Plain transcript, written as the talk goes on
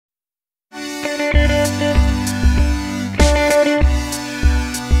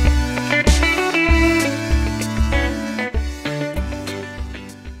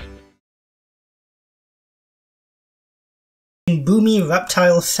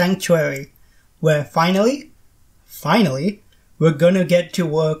reptile sanctuary, where finally, we're gonna get to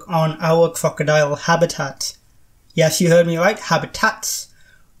work on our crocodile habitats. Yes, you heard me right, habitats.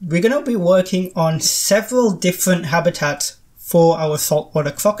 We're gonna be working on several different habitats for our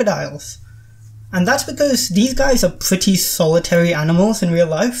saltwater crocodiles. And that's because these guys are pretty solitary animals in real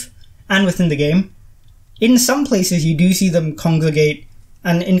life, and within the game. In some places you do see them congregate,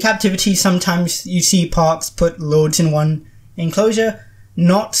 and in captivity sometimes you see parks put loads in one enclosure.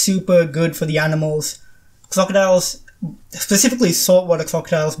 Not super good for the animals. Crocodiles, specifically saltwater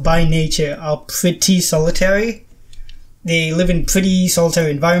crocodiles by nature, are pretty solitary. They live in pretty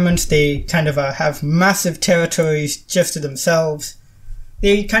solitary environments. They kind of have massive territories just to themselves.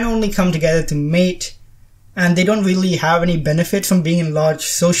 They kind of only come together to mate, and they don't really have any benefit from being in large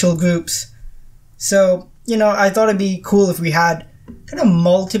social groups. So, I thought it'd be cool if we had kind of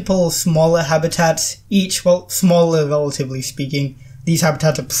multiple smaller habitats, each, well, smaller relatively speaking. These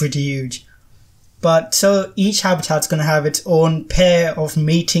habitats are pretty huge. But so each habitat's going to have its own pair of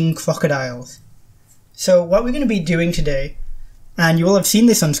mating crocodiles. So what we're going to be doing today, and you will have seen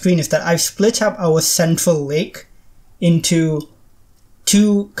this on screen, is that I've split up our central lake into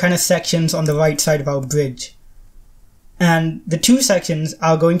two kind of sections on the right side of our bridge. And the two sections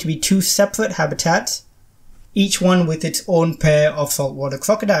are going to be two separate habitats, each one with its own pair of saltwater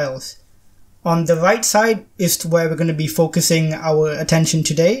crocodiles. On the right side is where we're going to be focusing our attention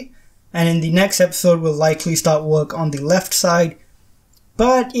today, and in the next episode we'll likely start work on the left side.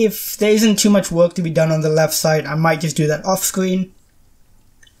 But if there isn't too much work to be done on the left side, I might just do that off screen.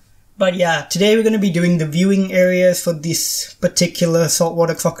 But yeah, today we're going to be doing the viewing areas for this particular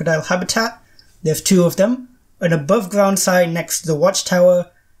saltwater crocodile habitat. There's two of them, an above ground side next to the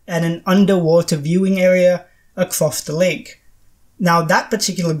watchtower, and an underwater viewing area across the lake. Now that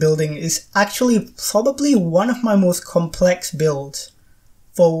particular building is actually probably one of my most complex builds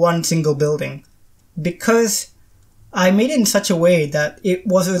for one single building, because I made it in such a way that it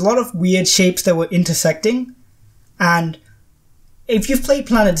was a lot of weird shapes that were intersecting, and if you've played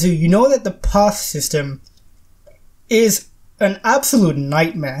Planet Zoo, you know that the path system is an absolute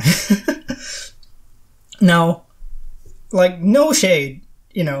nightmare. Now, like, no shade,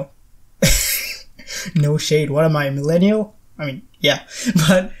 no shade, what am I, a millennial? I mean, yeah,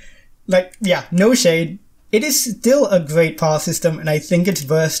 but, no shade. It is still a great path system, and I think it's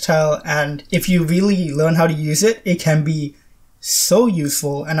versatile, and if you really learn how to use it, it can be so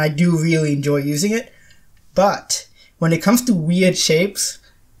useful, and I do really enjoy using it. But when it comes to weird shapes,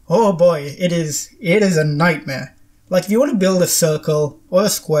 oh boy, it is a nightmare. Like, if you want to build a circle or a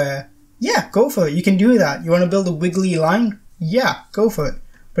square, yeah, go for it, you can do that. You want to build a wiggly line? Yeah, go for it.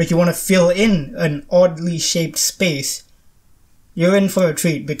 But if you want to fill in an oddly shaped space, you're in for a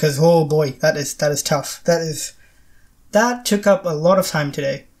treat, because oh boy, that is tough. That took up a lot of time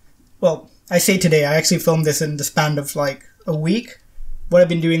today. Well, I say today, I actually filmed this in the span of like a week. What I've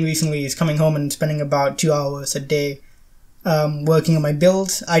been doing recently is coming home and spending about 2 hours a day working on my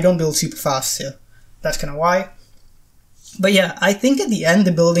builds. I don't build super fast, so that's kind of why. But yeah, I think at the end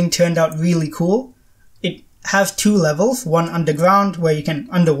the building turned out really cool. It has two levels, one underground where you can,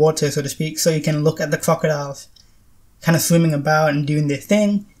 underwater so to speak, so you can look at the crocodiles kind of swimming about and doing their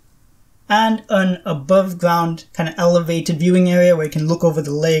thing, and an above ground kind of elevated viewing area where you can look over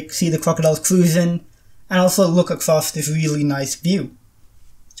the lake, see the crocodiles cruising, and also look across this really nice view.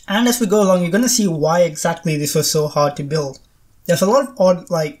 And as we go along, you're going to see why exactly this was so hard to build. There's a lot of odd,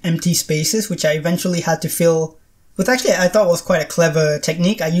 empty spaces which I eventually had to fill with, actually I thought was quite a clever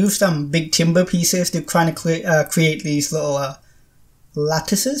technique. I used some big timber pieces to kind of create these little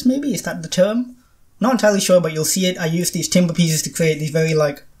lattices, maybe, is that the term? Not entirely sure, but you'll see it. I used these timber pieces to create these very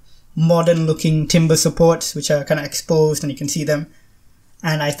modern looking timber supports, which are kind of exposed and you can see them.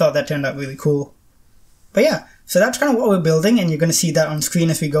 And I thought that turned out really cool. But yeah, so that's kind of what we're building, and you're going to see that on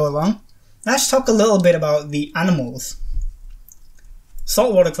screen as we go along. Let's talk a little bit about the animals.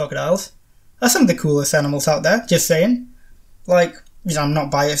 Saltwater crocodiles are some of the coolest animals out there, just saying. I'm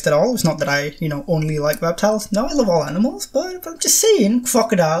not biased at all. It's not that I, only like reptiles. No, I love all animals, but I'm just saying,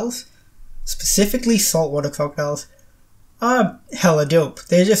 crocodiles, specifically saltwater crocodiles, are hella dope.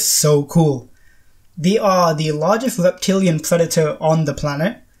 They're just so cool. They are the largest reptilian predator on the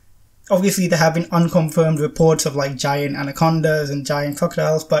planet. Obviously, there have been unconfirmed reports of giant anacondas and giant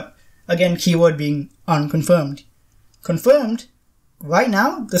crocodiles, but again, keyword being unconfirmed. Confirmed, right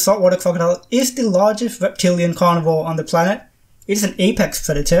now, the saltwater crocodile is the largest reptilian carnivore on the planet. It is an apex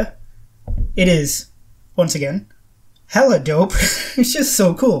predator. It is, once again, hella dope. It's just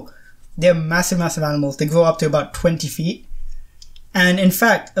so cool. They're massive, massive animals. They grow up to about 20 feet. And in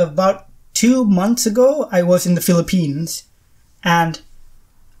fact, about 2 months ago, I was in the Philippines, And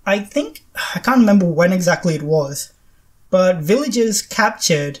I can't remember when exactly it was, but villagers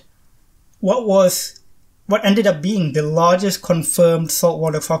captured what ended up being the largest confirmed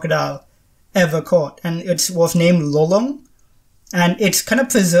saltwater crocodile ever caught. And it was named Lolong. And it's kind of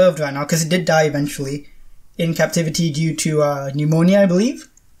preserved right now because it did die eventually in captivity due to pneumonia, I believe.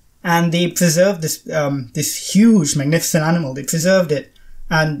 And they preserved this huge, magnificent animal. They preserved it.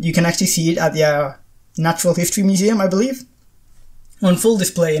 And you can actually see it at the Natural History Museum, I believe, on full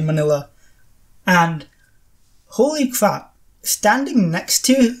display in Manila. And holy crap, standing next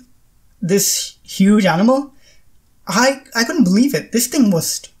to this huge animal, I couldn't believe it. This thing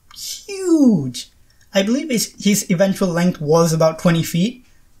was huge. I believe his eventual length was about 20 feet.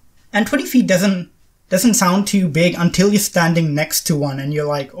 And 20 feet doesn't sound too big until you're standing next to one and you're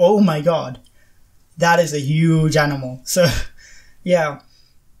like, oh my god, that is a huge animal. So, yeah,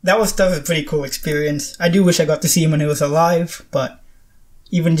 that was a pretty cool experience. I do wish I got to see him when he was alive, but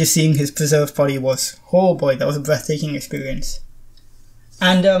even just seeing his preserved body was, oh boy, that was a breathtaking experience.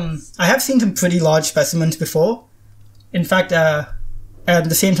 And I have seen some pretty large specimens before. In fact, at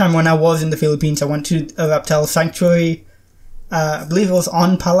the same time when I was in the Philippines, I went to a reptile sanctuary. I believe it was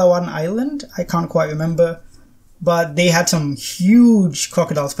on Palawan Island. I can't quite remember. But they had some huge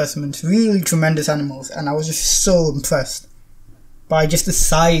crocodile specimens, really tremendous animals, and I was just so impressed by just the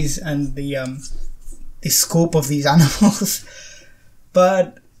size and the scope of these animals.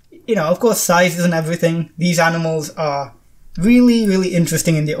 But, you know, of course, size isn't everything. These animals are really, really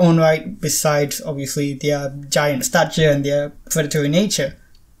interesting in their own right, besides, obviously, their giant stature and their predatory nature.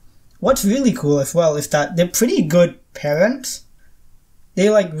 What's really cool as well is that they're pretty good parents. They,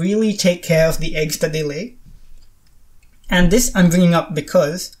 really take care of the eggs that they lay. And this I'm bringing up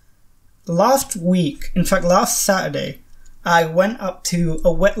because last week, in fact last Saturday, I went up to a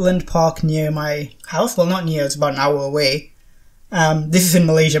wetland park near my house. Well, not near, it's about an hour away. This is in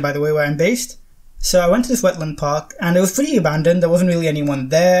Malaysia, by the way, where I'm based. So I went to this wetland park, and it was pretty abandoned. There wasn't really anyone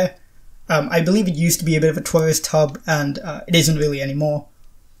there. I believe it used to be a bit of a tourist hub, and it isn't really anymore.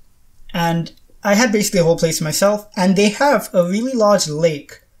 And I had basically a whole place to myself, and they have a really large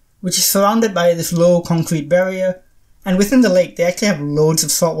lake, which is surrounded by this low concrete barrier. And within the lake, they actually have loads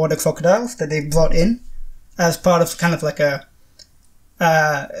of saltwater crocodiles that they've brought in as part of kind of like a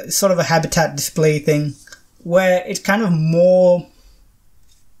sort of a habitat display thing, where it's kind of more...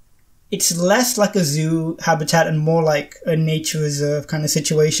 It's less like a zoo habitat and more like a nature reserve kind of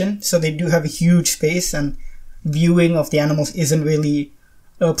situation. So they do have a huge space, and viewing of the animals isn't really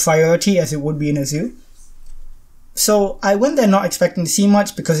a priority as it would be in a zoo. So I went there not expecting to see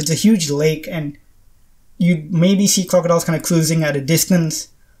much because it's a huge lake and you maybe see crocodiles kind of cruising at a distance.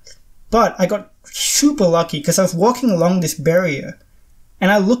 But I got super lucky because I was walking along this barrier and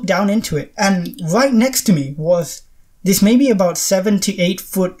I looked down into it, and right next to me was this maybe about 7 to 8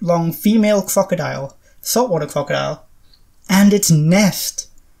 foot long female crocodile, saltwater crocodile, and its nest.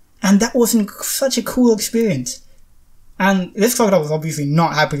 And that was such a cool experience. And this crocodile was obviously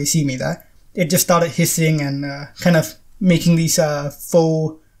not happy to see me there. It just started hissing and kind of making these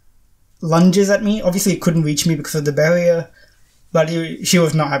faux lunges at me. Obviously it couldn't reach me because of the barrier, but she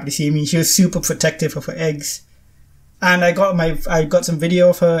was not happy to see me. She was super protective of her eggs. And I got some video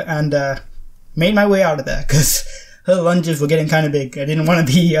of her and made my way out of there because her lunges were getting kind of big. I didn't want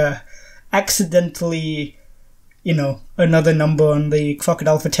to be accidentally, another number on the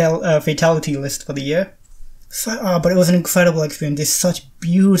crocodile fatality list for the year. So, but it was an incredible experience. They're such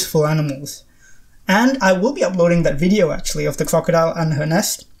beautiful animals. And I will be uploading that video, actually, of the crocodile and her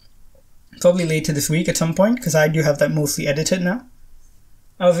nest. Probably later this week at some point, because I do have that mostly edited now.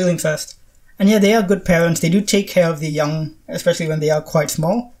 I was really impressed. And yeah, they are good parents. They do take care of the young, especially when they are quite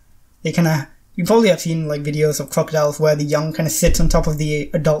small. They you probably have seen videos of crocodiles where the young kind of sits on top of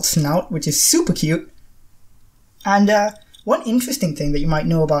the adult snout, which is super cute. And one interesting thing that you might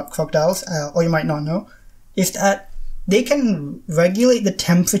know about crocodiles, or you might not know, is that they can regulate the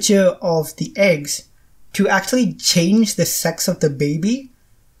temperature of the eggs to actually change the sex of the baby,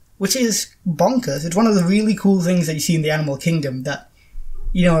 which is bonkers. It's one of the really cool things that you see in the animal kingdom, that,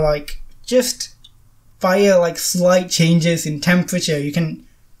 just via slight changes in temperature, you can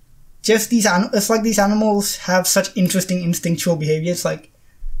it's like these animals have such interesting instinctual behaviors.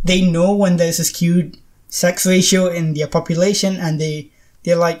 They know when there's a skewed sex ratio in their population, and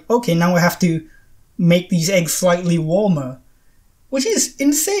they're like, okay, now I have to make these eggs slightly warmer, which is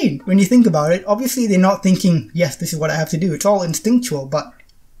insane when you think about it. Obviously they're not thinking, yes, this is what I have to do. It's all instinctual, but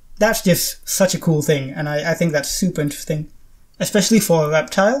that's just such a cool thing, and I think that's super interesting, especially for a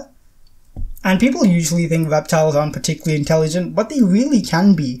reptile. And people usually think reptiles aren't particularly intelligent, but they really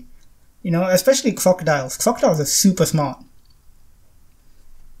can be. Especially crocodiles. Crocodiles are super smart.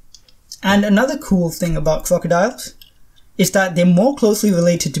 And another cool thing about crocodiles is that they're more closely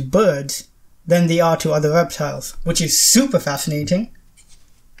related to birds than they are to other reptiles, which is super fascinating.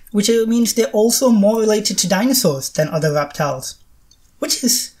 Which means they're also more related to dinosaurs than other reptiles, which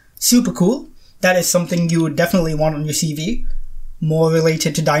is super cool. That is something you would definitely want on your CV. More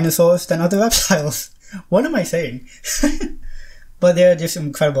related to dinosaurs than other reptiles. What am I saying? But they're just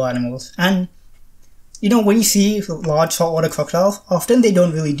incredible animals. And, you know, when you see large saltwater crocodiles, often they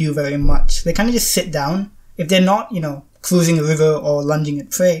don't really do very much. They kind of just sit down. If they're not, you know, cruising a river or lunging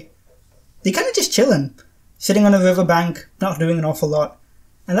at prey, they kind of just chilling, sitting on a riverbank, not doing an awful lot.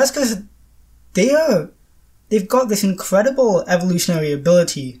 And that's because they've got this incredible evolutionary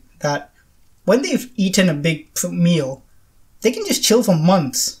ability that when they've eaten a big meal, they can just chill for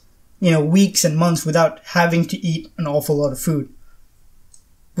months, you know, weeks and months without having to eat an awful lot of food,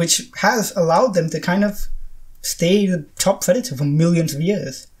 which has allowed them to kind of stay the top predator for millions of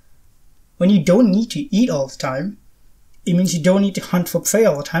years. When you don't need to eat all the time, it means you don't need to hunt for prey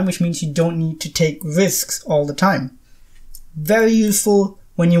all the time, which means you don't need to take risks all the time. Very useful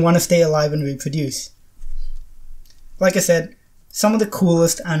when you want to stay alive and reproduce. Like I said, some of the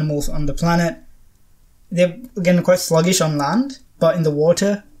coolest animals on the planet. They're, again, quite sluggish on land, but in the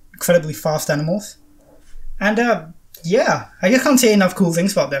water, incredibly fast animals. And yeah, I just can't say enough cool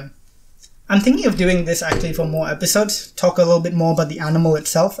things about them. I'm thinking of doing this actually for more episodes, talk a little bit more about the animal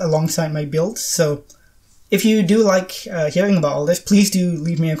itself alongside my builds. So if you do like hearing about all this, please do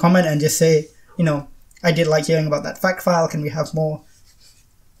leave me a comment and just say, you know, I did like hearing about that fact file, can we have more?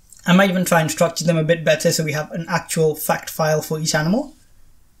 I might even try and structure them a bit better so we have an actual fact file for each animal.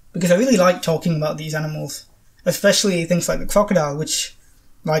 Because I really like talking about these animals, especially things like the crocodile, which,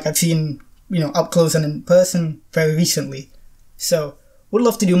 like, I've seen, you know, up close and in person very recently. So, would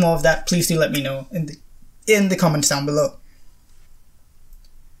love to do more of that. Please do let me know in the comments down below.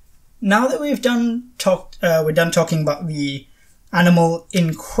 Now that we're done talking about the animal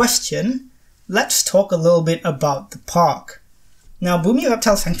in question, let's talk a little bit about the park. Now, Bumi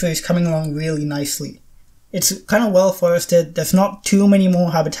Reptile Sanctuary is coming along really nicely. It's kind of well forested. There's not too many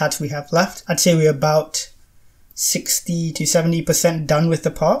more habitats we have left. I'd say we're about 60 to 70% done with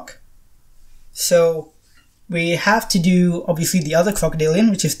the park. So we have to do, obviously, the other crocodilian,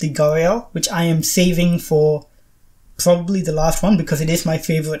 which is the gharial, which I am saving for probably the last one because it is my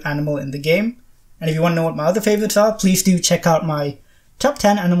favorite animal in the game. And if you want to know what my other favorites are, please do check out my top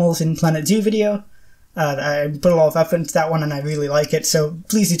 10 animals in Planet Zoo video. I put a lot of effort into that one and I really like it, so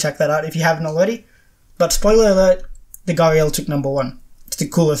please do check that out if you haven't already. But spoiler alert, the gharial took number 1. It's the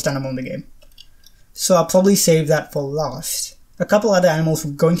coolest animal in the game. So I'll probably save that for last. A couple other animals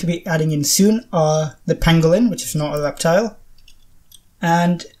we're going to be adding in soon are the pangolin, which is not a reptile,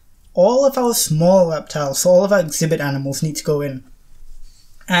 and all of our small reptiles, so all of our exhibit animals need to go in.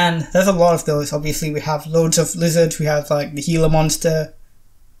 And there's a lot of those. Obviously we have loads of lizards, we have like the Gila monster,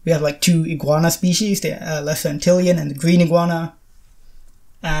 we have like 2 iguana species, the lesser Antillean and the green iguana.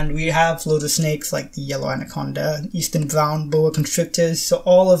 And we have loads of snakes like the yellow anaconda, eastern brown boa constrictors. So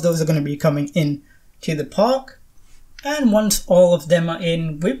all of those are going to be coming in to the park. And once all of them are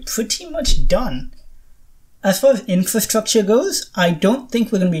in, we're pretty much done. As far as infrastructure goes, I don't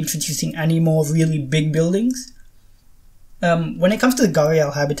think we're going to be introducing any more really big buildings. When it comes to the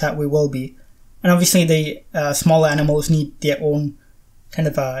gharial habitat, we will be. And obviously the smaller animals need their own kind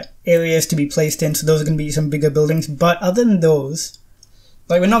of areas to be placed in, so those are going to be some bigger buildings. But other than those,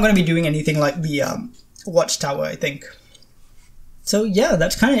 like, we're not going to be doing anything like the watchtower, I think. So yeah,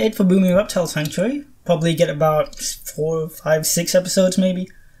 that's kind of it for Bumi Reptile Sanctuary. Probably get about 4, 5, 6 episodes maybe.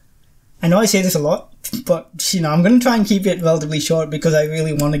 I know I say this a lot, but you know, I'm going to try and keep it relatively short because I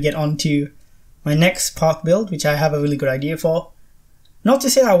really want to get onto my next park build, which I have a really good idea for. Not to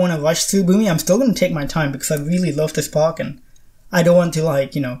say I want to rush through Bumi, I'm still going to take my time because I really love this park and I don't want to,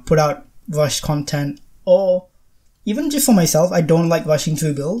 like, you know, put out rushed content, or even just for myself, I don't like rushing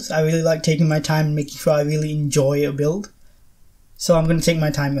through builds. I really like taking my time and making sure I really enjoy a build. So I'm going to take my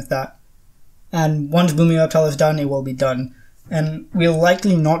time with that. And once Bumi Reptile is done, it will be done. And we'll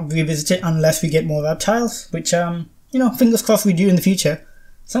likely not revisit it unless we get more reptiles, which, you know, fingers crossed we do in the future.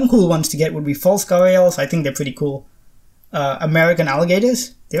 Some cool ones to get would be false gharials, I think they're pretty cool. American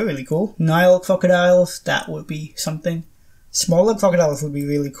alligators, they're really cool. Nile crocodiles, that would be something. Smaller crocodiles would be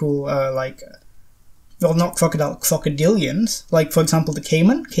really cool, well, not crocodile, crocodilians. Like, for example, the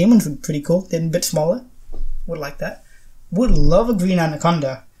caiman. Caimans would be pretty cool, they're a bit smaller. Would like that. Would love a green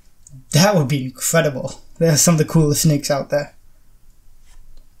anaconda. That would be incredible. There are some of the coolest snakes out there.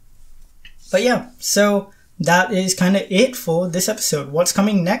 But yeah, so that is kind of it for this episode. What's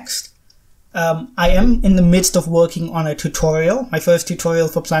coming next? I am in the midst of working on a tutorial, my first tutorial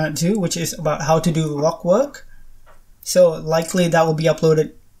for Planet Zoo, which is about how to do rock work. So likely that will be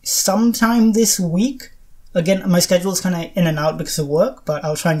uploaded sometime this week. Again, my schedule is kind of in and out because of work, but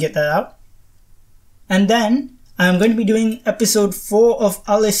I'll try and get that out. And then I'm going to be doing episode 4 of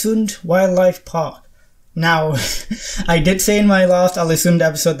Aalesund Wildlife Park. Now, I did say in my last Aalesund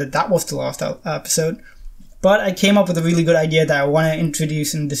episode that was the last episode, but I came up with a really good idea that I want to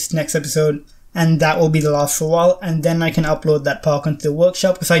introduce in this next episode, and that will be the last for a while, and then I can upload that park onto the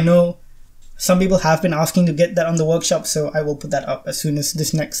workshop, because I know some people have been asking to get that on the workshop, so I will put that up as soon as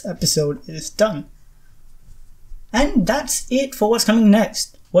this next episode is done. And that's it for what's coming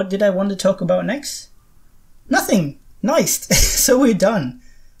next. What did I want to talk about next? Nothing. Nice. So we're done.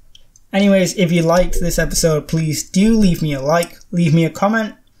 Anyways, if you liked this episode, please do leave me a like, leave me a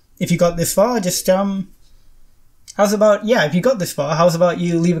comment. If you got this far, just how's about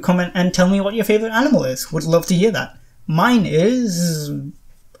you leave a comment and tell me what your favorite animal is. Would love to hear that. Mine is,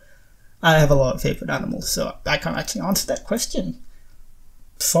 I have a lot of favorite animals, so I can't actually answer that question.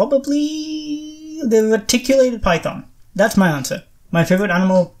 Probably the reticulated python. That's my answer. My favorite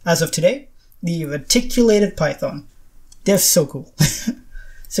animal as of today, the reticulated python. They're so cool.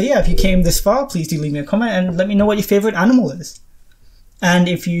 So yeah, if you came this far, please do leave me a comment and let me know what your favorite animal is. And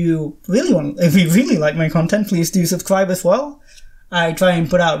if you really like my content, please do subscribe as well. I try and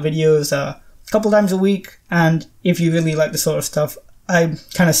put out videos a couple times a week, and if you really like the sort of stuff, I'm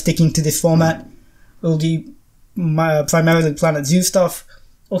kind of sticking to this format. We'll do primarily Planet Zoo stuff,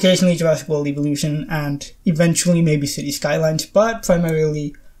 occasionally Jurassic World Evolution, and eventually maybe City Skylines, but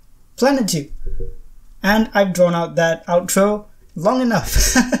primarily Planet Zoo. And I've drawn out that outro long enough.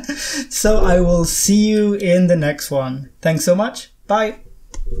 So I will see you in the next one. Thanks so much. Bye.